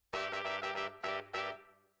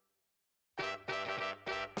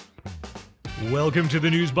Welcome to the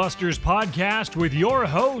Newsbusters podcast with your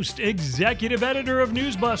host, executive editor of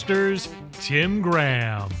Newsbusters, Tim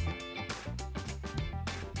Graham.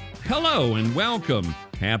 Hello and welcome.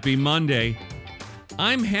 Happy Monday.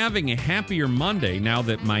 I'm having a happier Monday now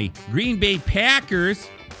that my Green Bay Packers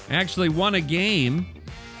actually won a game.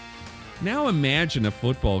 Now imagine a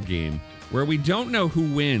football game where we don't know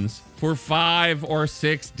who wins for 5 or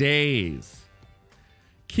 6 days.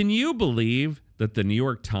 Can you believe that the New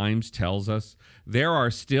York Times tells us there are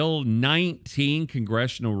still 19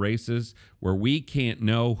 congressional races where we can't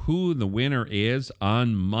know who the winner is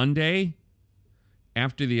on Monday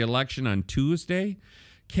after the election on Tuesday?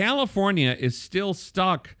 California is still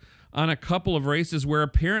stuck on a couple of races where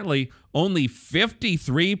apparently only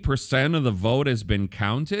 53% of the vote has been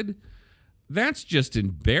counted. That's just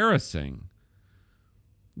embarrassing.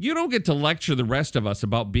 You don't get to lecture the rest of us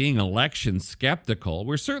about being election skeptical.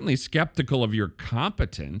 We're certainly skeptical of your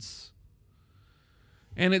competence.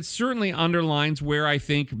 And it certainly underlines where I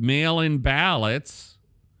think mail-in ballots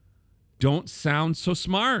don't sound so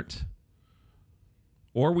smart.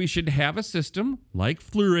 Or we should have a system like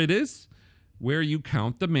Florida's where you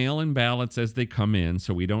count the mail-in ballots as they come in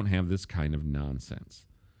so we don't have this kind of nonsense.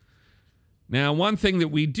 Now, one thing that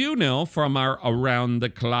we do know from our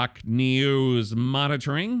around-the-clock news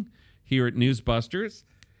monitoring here at Newsbusters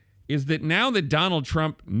is that now that Donald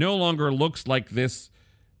Trump no longer looks like this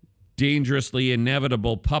dangerously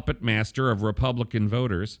inevitable puppet master of Republican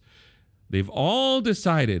voters, they've all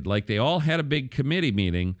decided, like they all had a big committee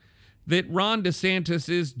meeting, that Ron DeSantis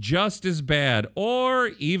is just as bad or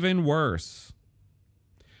even worse.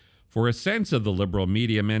 For a sense of the liberal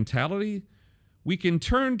media mentality, we can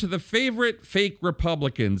turn to the favorite fake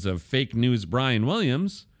Republicans of fake news Brian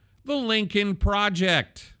Williams, the Lincoln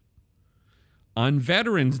Project. On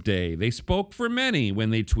Veterans Day, they spoke for many when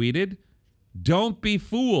they tweeted, "Don't be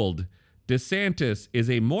fooled. DeSantis is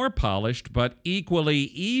a more polished but equally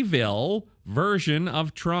evil version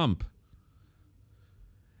of Trump."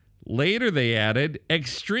 Later they added,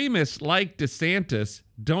 extremists like DeSantis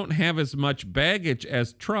don't have as much baggage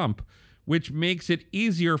as Trump, which makes it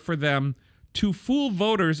easier for them to fool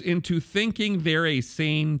voters into thinking they're a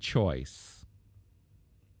sane choice.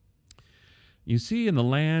 You see, in the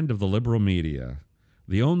land of the liberal media,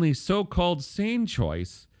 the only so-called sane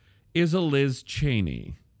choice is a Liz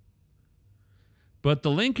Cheney. But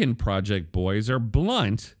the Lincoln Project boys are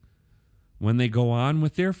blunt when they go on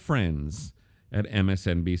with their friends at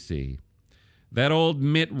MSNBC. That old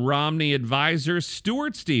Mitt Romney advisor,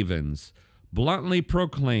 Stuart Stevens, bluntly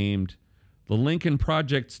proclaimed the Lincoln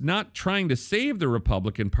Project's not trying to save the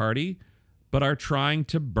Republican Party, but are trying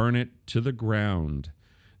to burn it to the ground.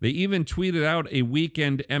 They even tweeted out a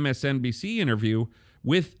weekend MSNBC interview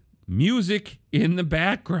with music in the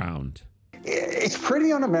background. It's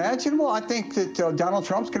pretty unimaginable. I think that Donald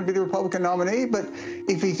Trump's going to be the Republican nominee, but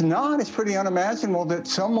if he's not, it's pretty unimaginable that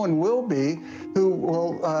someone will be who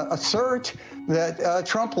will assert that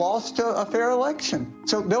Trump lost a fair election.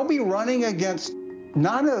 So they'll be running against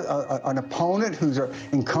not an opponent who's an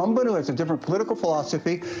incumbent who has a different political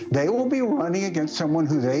philosophy. They will be running against someone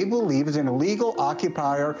who they believe is an illegal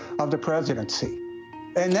occupier of the presidency.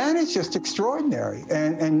 And that is just extraordinary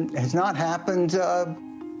and has not happened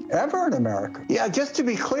ever in America. Yeah, just to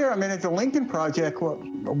be clear, I mean, at the Lincoln Project,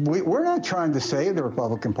 we're not trying to save the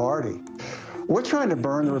Republican Party. We're trying to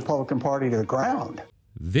burn the Republican Party to the ground.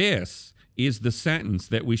 This is the sentence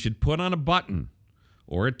that we should put on a button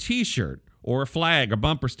or a T-shirt or a flag, a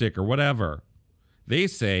bumper sticker, whatever. They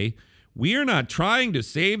say, we're not trying to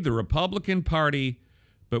save the Republican Party,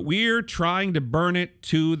 but we're trying to burn it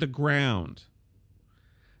to the ground.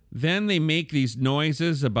 Then they make these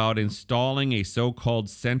noises about installing a so-called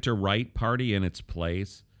center-right party in its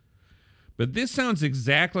place. But this sounds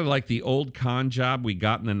exactly like the old con job we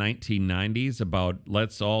got in the 1990s about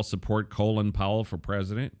let's all support Colin Powell for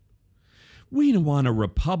president. We want a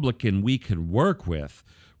Republican we can work with,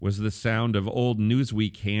 was the sound of old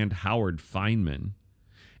Newsweek hand Howard Feynman.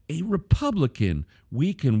 A Republican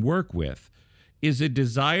we can work with is a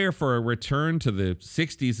desire for a return to the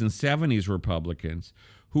 60s and 70s Republicans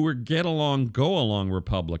who were get-along, go-along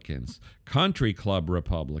Republicans, country club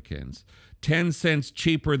Republicans, 10 cents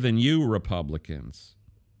cheaper than you Republicans.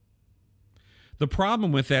 The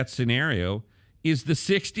problem with that scenario is the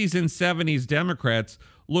 60s and 70s Democrats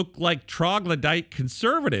look like troglodyte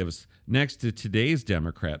conservatives next to today's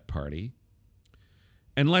Democrat Party.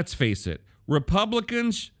 And let's face it,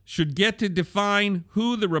 Republicans should get to define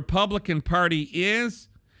who the Republican Party is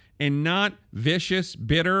and not vicious,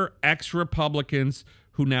 bitter ex-Republicans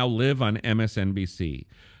who now live on MSNBC.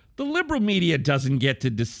 The liberal media doesn't get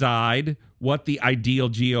to decide what the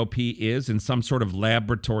ideal GOP is in some sort of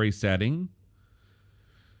laboratory setting.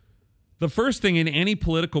 The first thing in any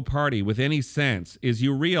political party with any sense is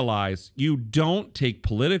you realize you don't take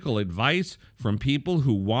political advice from people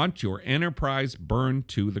who want your enterprise burned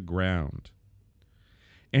to the ground.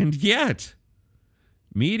 And yet,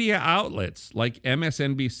 media outlets like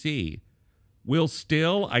MSNBC will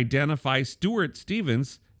still identify Stuart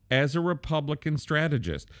Stevens as a Republican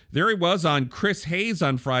strategist. There he was on Chris Hayes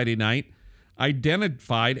on Friday night,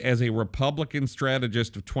 identified as a Republican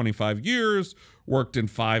strategist of 25 years, worked in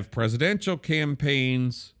 5 presidential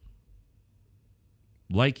campaigns,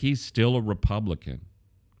 like he's still a Republican.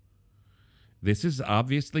 This is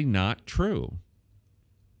obviously not true.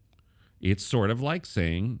 It's sort of like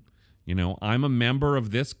saying, you know, I'm a member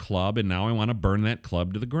of this club and now I want to burn that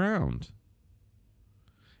club to the ground.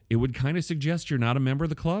 It would kind of suggest you're not a member of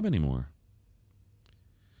the club anymore.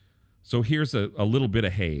 So here's a little bit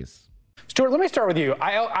of Hayes. Stuart, let me start with you.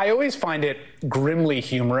 I always find it grimly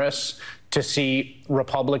humorous to see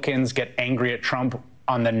Republicans get angry at Trump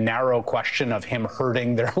on the narrow question of him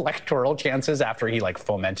hurting their electoral chances after he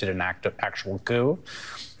fomented an actual coup.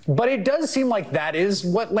 But it does seem like that is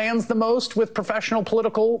what lands the most with professional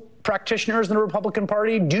political practitioners in the Republican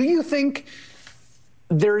Party. Do you think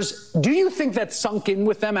that's sunk in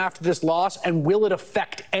with them after this loss, and will it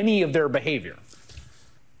affect any of their behavior?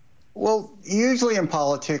 Well, usually in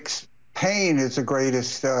politics, pain is the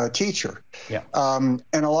greatest teacher. Yeah. And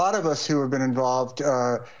a lot of us who have been involved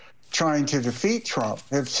trying to defeat Trump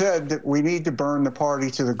have said that we need to burn the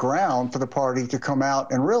party to the ground for the party to come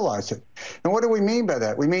out and realize it. And what do we mean by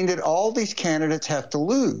that? We mean that all these candidates have to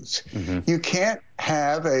lose. Mm-hmm. You can't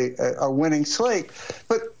have a winning slate,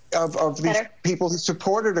 but of these people who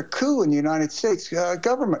supported a coup in the United States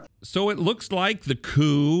government. So it looks like the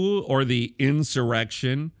coup or the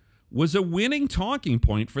insurrection was a winning talking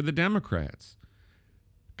point for the Democrats.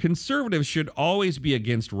 Conservatives should always be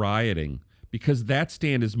against rioting because that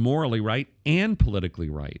stand is morally right and politically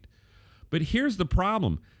right. But here's the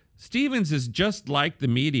problem. Stevens is just like the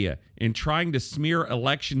media in trying to smear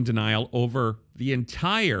election denial over the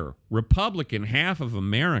entire Republican half of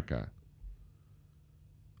America.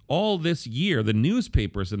 All this year, the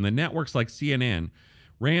newspapers and the networks like CNN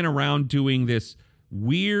ran around doing this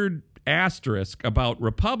weird asterisk about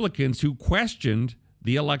Republicans who questioned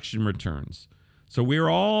the election returns. So we're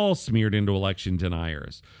all smeared into election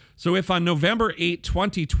deniers. So if on November 8,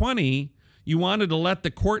 2020, you wanted to let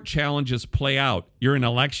the court challenges play out, you're an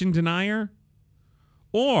election denier?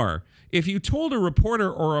 Or if you told a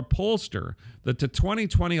reporter or a pollster that the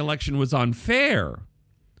 2020 election was unfair,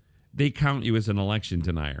 they count you as an election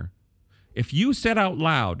denier. If you said out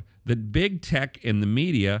loud that big tech and the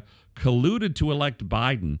media colluded to elect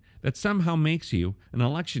Biden, that somehow makes you an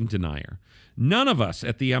election denier. None of us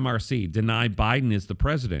at the MRC deny Biden is the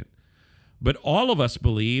president, but all of us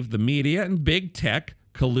believe the media and big tech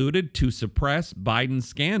colluded to suppress Biden's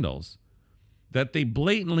scandals, that they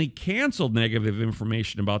blatantly canceled negative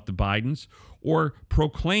information about the Bidens or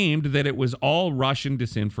proclaimed that it was all Russian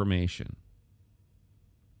disinformation.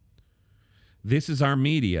 This is our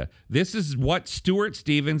media. This is what Stuart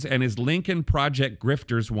Stevens and his Lincoln Project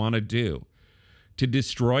grifters want to do, to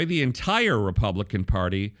destroy the entire Republican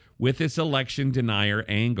Party with this election denier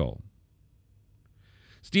angle.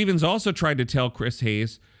 Stevens also tried to tell Chris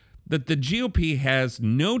Hayes that the GOP has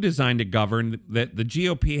no design to govern, that the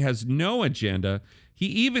GOP has no agenda. He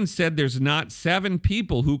even said there's not 7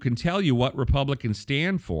 people who can tell you what Republicans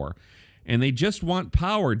stand for, and they just want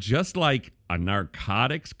power, just like a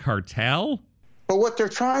narcotics cartel. But what they're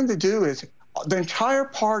trying to do is the entire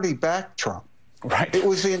party backed Trump. Right. It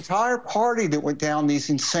was the entire party that went down these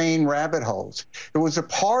insane rabbit holes. It was the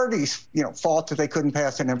party's, fault that they couldn't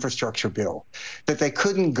pass an infrastructure bill, that they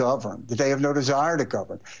couldn't govern, that they have no desire to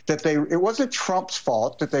govern, it wasn't Trump's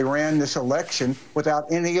fault that they ran this election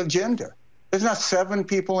without any agenda. There's not 7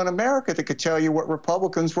 people in America that could tell you what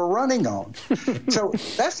Republicans were running on. So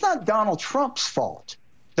that's not Donald Trump's fault.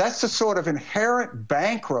 That's the sort of inherent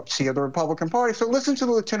bankruptcy of the Republican Party. So listen to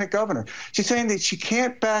the lieutenant governor. She's saying that she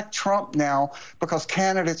can't back Trump now because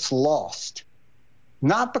candidates lost,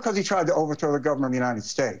 not because he tried to overthrow the government of the United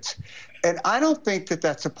States. And I don't think that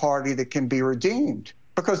that's a party that can be redeemed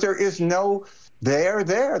because there is no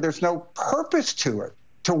there's no purpose to it.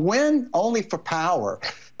 To win only for power.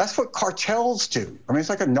 That's what cartels do. I mean, it's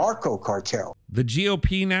like a narco cartel. The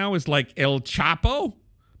GOP now is like El Chapo?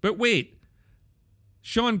 But wait.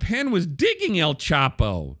 Sean Penn was digging El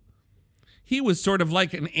Chapo. He was sort of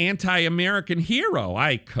like an anti-American hero.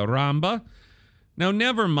 Ay, caramba. Now,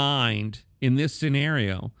 never mind, in this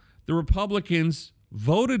scenario, the Republicans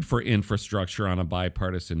voted for infrastructure on a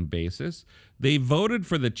bipartisan basis. They voted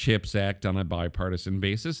for the CHIPS Act on a bipartisan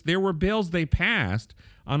basis. There were bills they passed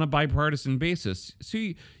on a bipartisan basis. So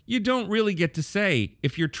you don't really get to say,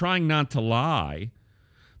 if you're trying not to lie,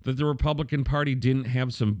 that the Republican Party didn't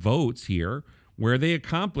have some votes here where they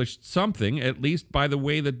accomplished something, at least by the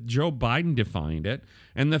way that Joe Biden defined it.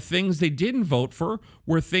 And the things they didn't vote for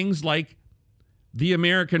were things like the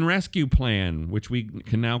American Rescue Plan, which we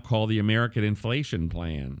can now call the American Inflation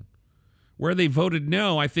Plan. Where they voted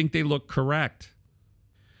no, I think they look correct.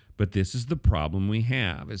 But this is the problem we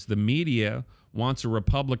have, is the media wants a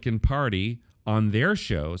Republican Party on their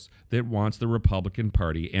shows that wants the Republican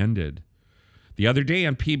Party ended. The other day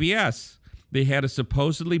on PBS, they had a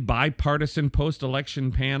supposedly bipartisan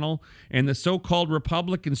post-election panel, and the so-called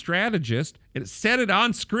Republican strategist, it said it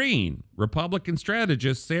on screen, Republican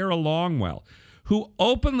strategist Sarah Longwell, who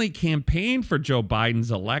openly campaigned for Joe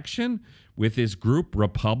Biden's election with his group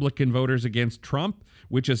Republican Voters Against Trump,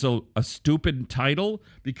 which is a stupid title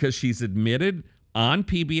because she's admitted on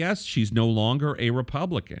PBS she's no longer a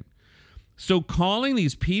Republican. So calling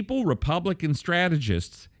these people Republican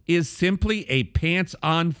strategists is simply a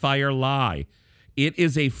pants-on-fire lie. It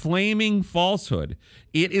is a flaming falsehood.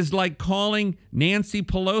 It is like calling Nancy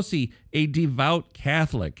Pelosi a devout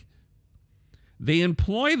Catholic. They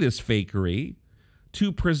employ this fakery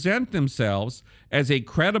to present themselves as a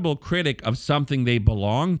credible critic of something they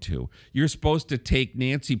belong to. You're supposed to take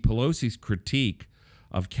Nancy Pelosi's critique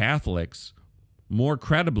of Catholics more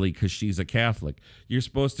credibly because she's a Catholic. You're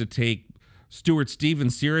supposed to take Stuart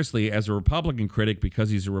Stevens seriously as a Republican critic because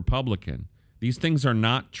he's a Republican. These things are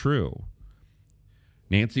not true.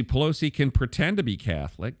 Nancy Pelosi can pretend to be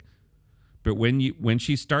Catholic, but when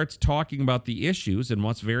she starts talking about the issues and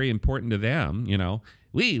what's very important to them,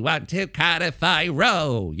 we want to codify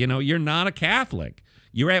Roe. You're not a Catholic.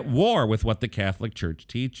 You're at war with what the Catholic Church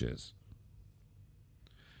teaches.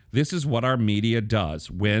 This is what our media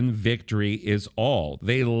does when victory is all.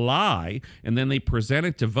 They lie, and then they present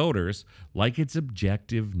it to voters like it's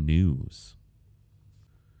objective news.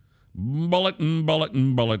 Bulletin.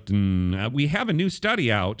 We have a new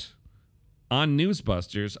study out on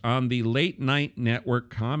Newsbusters on the late-night network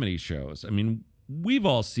comedy shows. I mean, we've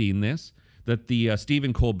all seen this, that the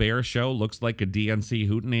Stephen Colbert Show looks like a DNC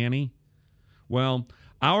hootenanny. Well,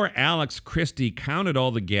 our Alex Christie counted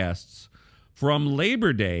all the guests from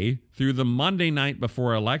Labor Day through the Monday night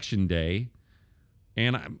before Election Day.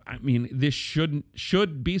 And I mean, this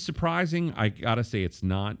should be surprising. I got to say it's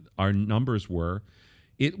not. Our numbers were.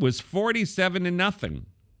 It was 47-0.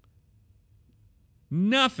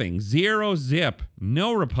 Nothing. Zero zip.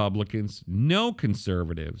 No Republicans. No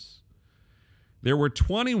conservatives. There were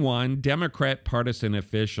 21 Democrat partisan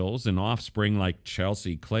officials and offspring like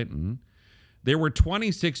Chelsea Clinton. There were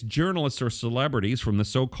 26 journalists or celebrities from the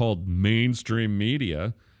so-called mainstream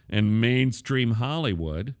media and mainstream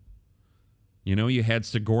Hollywood. You had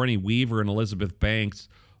Sigourney Weaver and Elizabeth Banks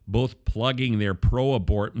both plugging their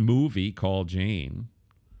pro-abort movie called Jane.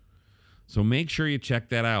 So make sure you check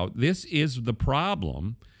that out. This is the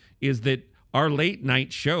problem, is that our late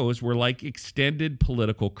night shows were like extended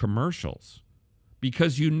political commercials.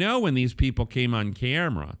 Because when these people came on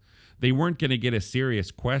camera, they weren't going to get a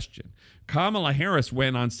serious question. Kamala Harris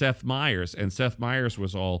went on Seth Meyers, and Seth Meyers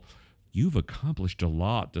was all, "You've accomplished a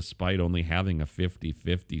lot despite only having a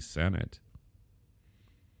 50-50 Senate."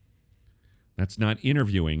 That's not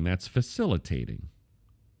interviewing, that's facilitating.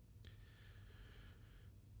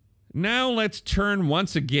 Now let's turn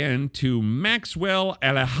once again to Maxwell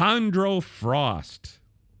Alejandro Frost.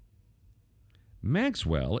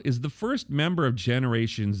 Maxwell is the first member of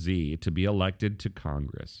Generation Z to be elected to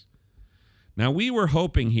Congress. Now, we were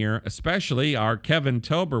hoping here, especially our Kevin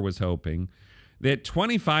Tober was hoping, that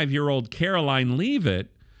 25-year-old Caroline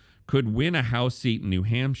Leavitt could win a House seat in New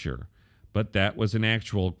Hampshire. But that was an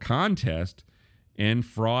actual contest, and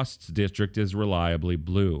Frost's district is reliably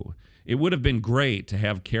blue. It would have been great to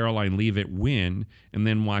have Caroline Leavitt win and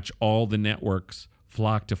then watch all the networks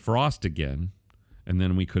flock to Frost again. And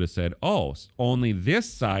then we could have said, oh, only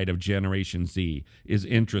this side of Generation Z is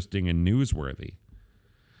interesting and newsworthy.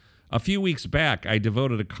 A few weeks back, I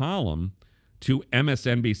devoted a column to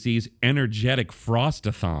MSNBC's Energetic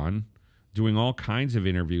Frostathon, doing all kinds of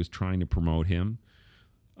interviews trying to promote him.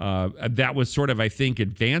 That was sort of, I think,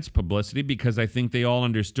 advanced publicity because I think they all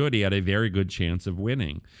understood he had a very good chance of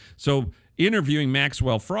winning. So interviewing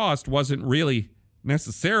Maxwell Frost wasn't really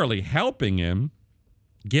necessarily helping him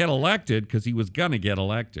get elected because he was going to get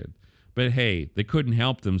elected. But hey, they couldn't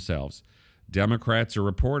help themselves. Democrats are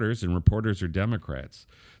reporters and reporters are Democrats.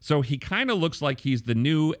 So he kind of looks like he's the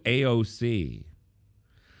new AOC.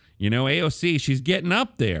 AOC, she's getting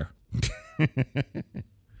up there.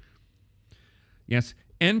 Yes,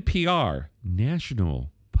 NPR,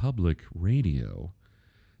 National Public Radio,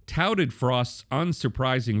 touted Frost's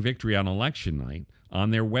unsurprising victory on election night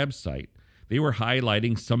on their website. They were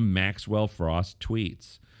highlighting some Maxwell Frost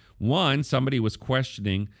tweets. One, somebody was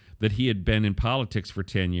questioning that he had been in politics for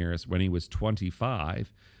 10 years when he was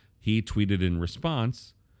 25. He tweeted in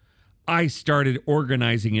response, "I started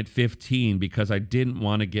organizing at 15 because I didn't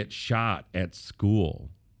want to get shot at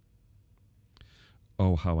school."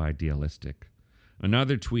 Oh, how idealistic.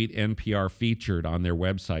 Another tweet NPR featured on their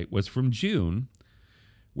website was from June,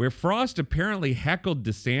 where Frost apparently heckled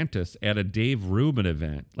DeSantis at a Dave Rubin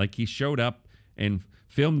event. Like he showed up and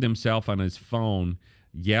filmed himself on his phone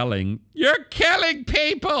yelling, "You're killing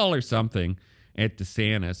people," or something at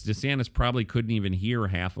DeSantis. DeSantis probably couldn't even hear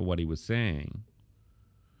half of what he was saying.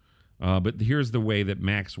 But here's the way that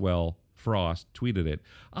Maxwell Frost tweeted it.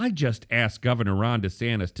 "I just asked Governor Ron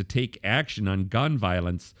DeSantis to take action on gun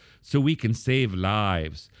violence so we can save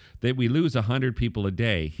lives, that we lose 100 people a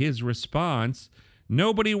day. His response,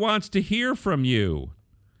 'Nobody wants to hear from you.'"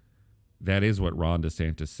 That is what Ron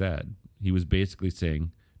DeSantis said. He was basically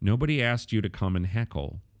saying, nobody asked you to come and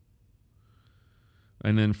heckle.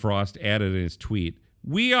 And then Frost added in his tweet,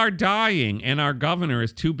 "We are dying and our governor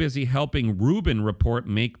is too busy helping Rubin Report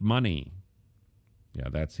make money." Yeah,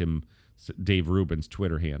 that's him, Dave Rubin's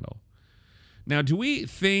Twitter handle. Now, do we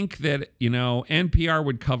think that, NPR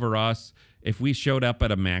would cover us if we showed up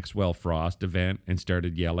at a Maxwell Frost event and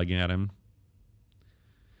started yelling at him?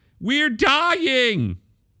 "We're dying!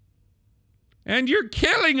 And you're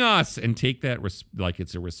killing us!" And take that like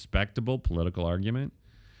it's a respectable political argument?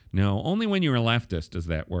 No, only when you're a leftist does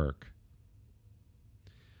that work.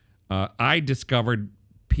 I discovered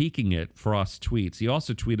peeking at Frost's tweets. He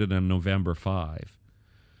also tweeted on November 5.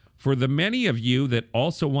 "For the many of you that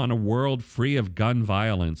also want a world free of gun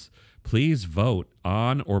violence, please vote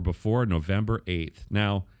on or before November 8th.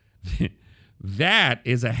 Now, that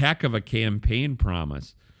is a heck of a campaign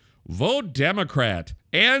promise. Vote Democrat.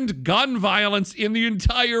 End gun violence in the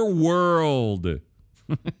entire world.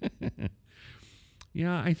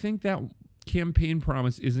 Yeah, I think that campaign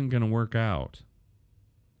promise isn't going to work out.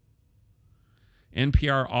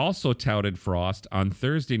 NPR also touted Frost on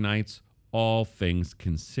Thursday night's All Things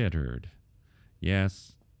Considered.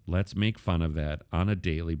 Yes, let's make fun of that on a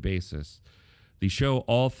daily basis. The show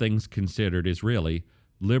All Things Considered is really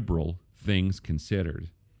liberal things considered.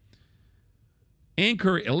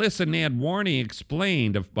 Anchor Alyssa Nadwarny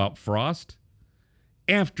explained about Frost.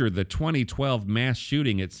 After the 2012 mass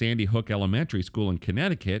shooting at Sandy Hook Elementary School in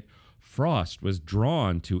Connecticut, Frost was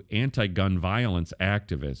drawn to anti-gun violence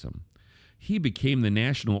activism. He became the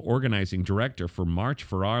national organizing director for March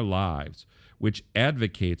for Our Lives, which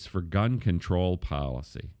advocates for gun control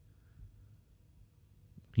policy.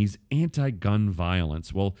 He's anti-gun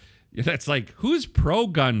violence. Well, that's like, who's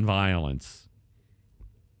pro-gun violence?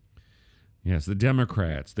 Yes, the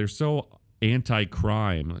Democrats. They're so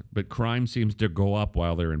anti-crime, but crime seems to go up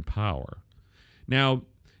while they're in power. Now,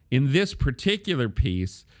 in this particular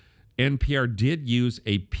piece, NPR did use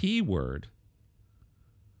a P word.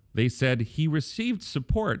 They said he received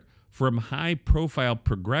support from high-profile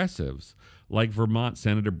progressives like Vermont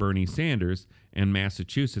Senator Bernie Sanders and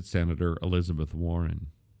Massachusetts Senator Elizabeth Warren.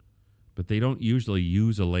 But they don't usually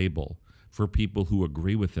use a label for people who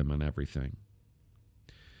agree with them on everything.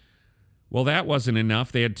 Well, that wasn't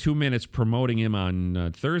enough. They had 2 minutes promoting him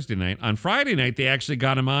on Thursday night. On Friday night, they actually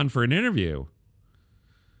got him on for an interview.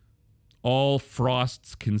 All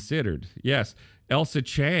Frosts Considered. Yes, Elsa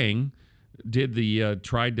Chang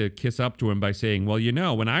tried to kiss up to him by saying, "Well,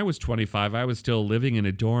 when I was 25, I was still living in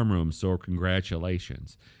a dorm room, so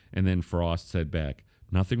congratulations." And then Frost said back,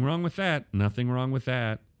 "Nothing wrong with that. Nothing wrong with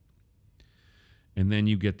that." And then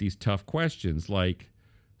you get these tough questions like,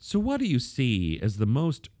 "So what do you see as the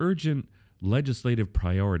most urgent legislative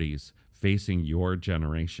priorities facing your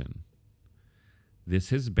generation?" This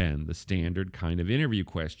has been the standard kind of interview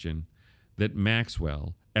question that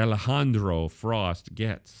Maxwell Alejandro Frost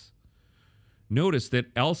gets. Notice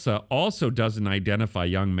that Elsa also doesn't identify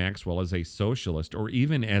young Maxwell as a socialist or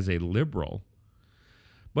even as a liberal,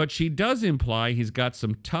 but she does imply he's got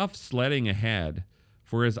some tough sledding ahead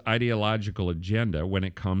for his ideological agenda when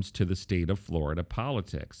it comes to the state of Florida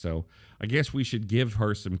politics. So I guess we should give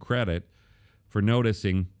her some credit for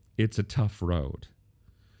noticing it's a tough road.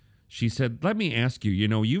 She said, "Let me ask you,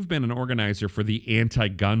 you've been an organizer for the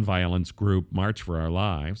anti-gun violence group March for Our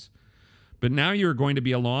Lives, but now you're going to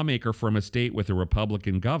be a lawmaker from a state with a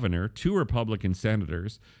Republican governor, 2 Republican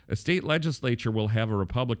senators. A state legislature will have a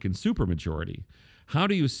Republican supermajority. How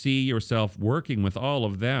do you see yourself working with all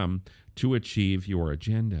of them to achieve your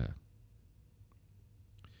agenda?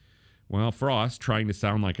 Well, Frost, trying to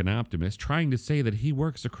sound like an optimist, trying to say that he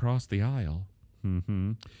works across the aisle.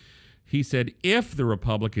 He said, if the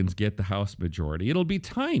Republicans get the House majority, it'll be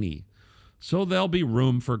tiny, so there'll be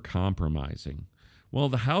room for compromising. Well,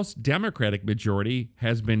 the House Democratic majority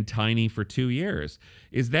has been tiny for 2 years.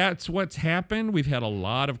 Is that what's happened? We've had a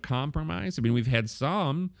lot of compromise. I mean, we've had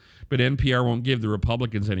some, but NPR won't give the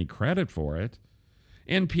Republicans any credit for it.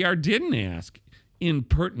 NPR didn't ask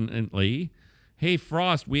impertinently, hey,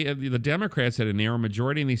 Frost, the Democrats had a narrow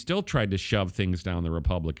majority, and they still tried to shove things down the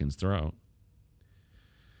Republicans' throat.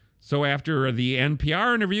 So after the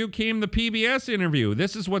NPR interview came the PBS interview.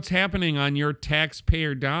 This is what's happening on your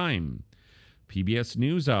taxpayer dime. PBS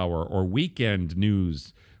NewsHour or Weekend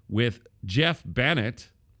News with Jeff Bennett.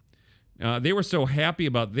 They were so happy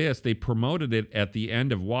about this, they promoted it at the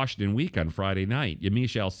end of Washington Week on Friday night.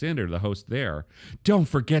 Yamiche Alcindor, the host there. Don't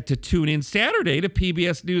forget to tune in Saturday to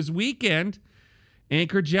PBS News Weekend.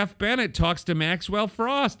 Anchor Jeff Bennett talks to Maxwell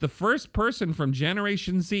Frost, the first person from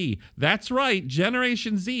Generation Z. That's right,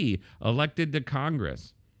 Generation Z, elected to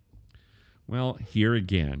Congress. Well, here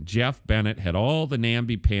again, Jeff Bennett had all the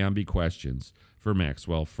namby-pamby questions for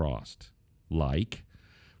Maxwell Frost. Like,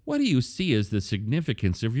 what do you see as the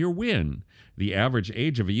significance of your win? The average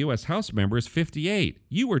age of a U.S. House member is 58.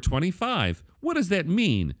 You were 25. What does that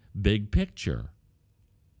mean? Big picture.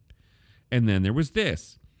 And then there was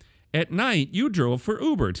this. At night, you drove for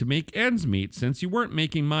Uber to make ends meet since you weren't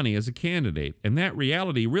making money as a candidate, and that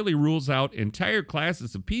reality really rules out entire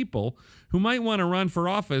classes of people who might want to run for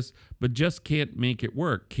office but just can't make it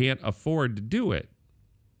work, can't afford to do it.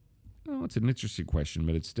 Well, it's an interesting question,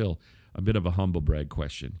 but it's still a bit of a humble brag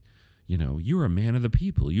question. You know, you're a man of the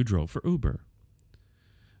people. You drove for Uber.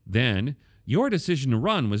 Then, your decision to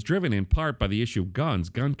run was driven in part by the issue of guns,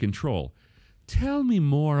 gun control. Tell me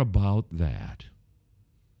more about that.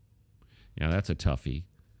 Yeah, that's a toughie.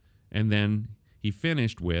 And then he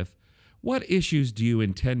finished with, what issues do you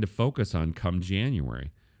intend to focus on come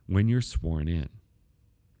January when you're sworn in?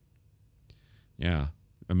 Yeah,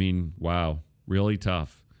 I mean, wow, really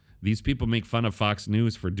tough. These people make fun of Fox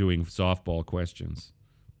News for doing softball questions.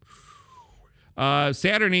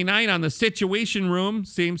 Saturday night on the Situation Room,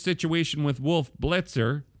 same situation with Wolf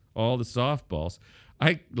Blitzer, all the softballs.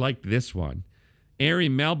 I liked this one. Ari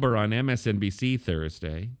Melber on MSNBC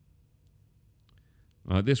Thursday.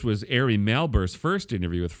 This was Ari Melber's first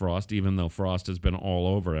interview with Frost, even though Frost has been all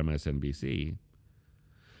over MSNBC.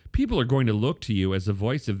 People are going to look to you as the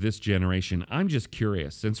voice of this generation. I'm just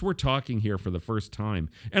curious, since we're talking here for the first time,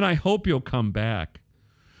 and I hope you'll come back.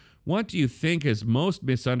 What do you think is most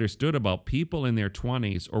misunderstood about people in their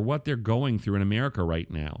 20s or what they're going through in America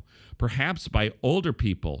right now? Perhaps by older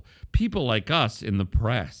people, people like us in the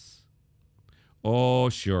press. Oh,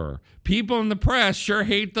 sure. People in the press sure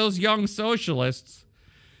hate those young socialists.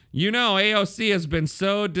 You know, AOC has been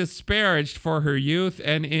so disparaged for her youth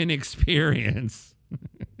and inexperience.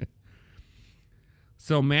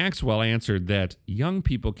 So Maxwell answered that young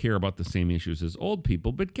people care about the same issues as old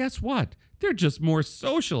people, but guess what? They're just more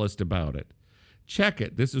socialist about it. Check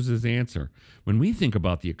it. This was his answer. When we think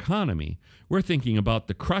about the economy, we're thinking about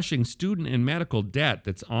the crushing student and medical debt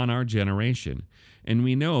that's on our generation. And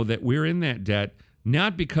we know that we're in that debt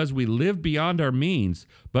not because we live beyond our means,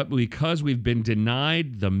 but because we've been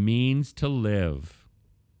denied the means to live.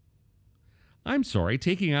 I'm sorry,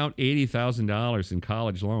 taking out $80,000 in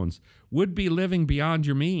college loans would be living beyond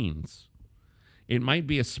your means. It might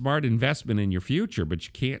be a smart investment in your future, but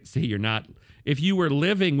you can't say you're not. If you were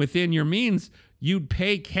living within your means, you'd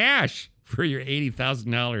pay cash for your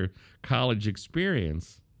 $80,000 college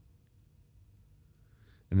experience.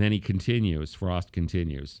 And then he continues, Frost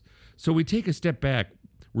continues. So we take a step back,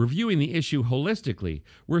 reviewing the issue holistically.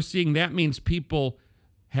 We're seeing that means people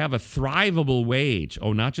have a thrivable wage.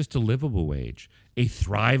 Oh, not just a livable wage, a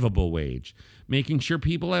thrivable wage. Making sure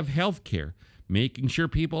people have health care. Making sure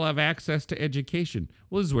people have access to education.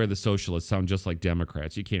 Well, this is where the socialists sound just like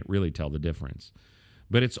Democrats. You can't really tell the difference.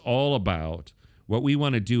 But it's all about what we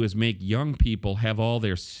want to do is make young people have all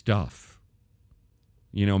their stuff.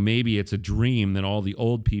 You know, maybe it's a dream that all the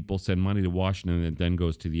old people send money to Washington and then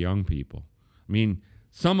goes to the young people. I mean,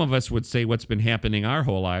 some of us would say what's been happening our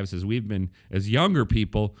whole lives is we've been, as younger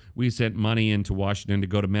people, we sent money into Washington to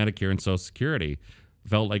go to Medicare and Social Security.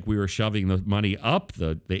 Felt like we were shoving the money up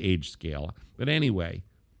the age scale. But anyway,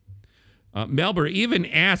 Melber even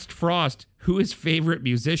asked Frost who his favorite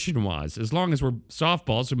musician was. As long as we're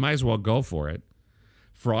softballs, we might as well go for it.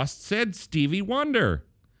 Frost said Stevie Wonder.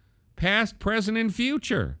 Past, present, and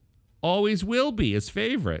future. Always will be his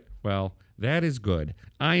favorite. Well, That is good.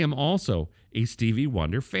 I am also a Stevie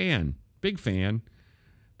Wonder fan. Big fan.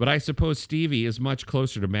 But I suppose Stevie is much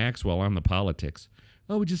closer to Maxwell on the politics.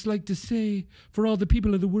 I would just like to say, for all the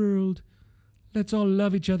people of the world, let's all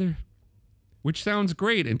love each other. Which sounds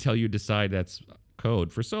great until you decide that's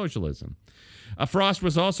code for socialism. Frost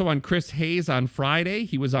was also on Chris Hayes on Friday.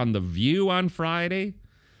 He was on The View on Friday.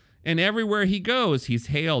 And everywhere he goes, he's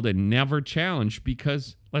hailed and never challenged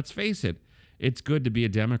because, let's face it, it's good to be a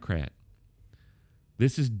Democrat.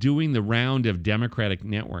 This is doing the round of Democratic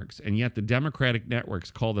networks. And yet the Democratic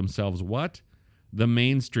networks call themselves what? The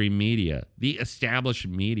mainstream media, the established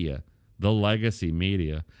media, the legacy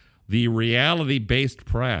media, the reality-based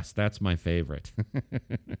press. That's my favorite.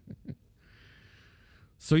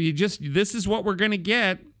 So this is what we're going to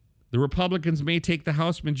get. The Republicans may take the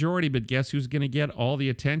House majority, but guess who's going to get all the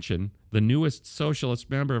attention? The newest socialist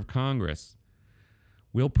member of Congress.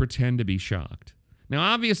 We'll pretend to be shocked.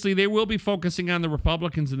 Now, obviously, they will be focusing on the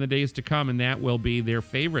Republicans in the days to come, and that will be their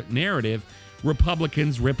favorite narrative,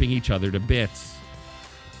 Republicans ripping each other to bits.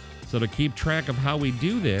 So to keep track of how we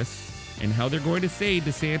do this and how they're going to say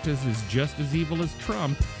DeSantis is just as evil as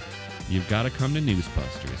Trump, you've got to come to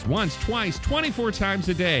Newsbusters. Once, twice, 24 times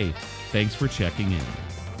a day. Thanks for checking in.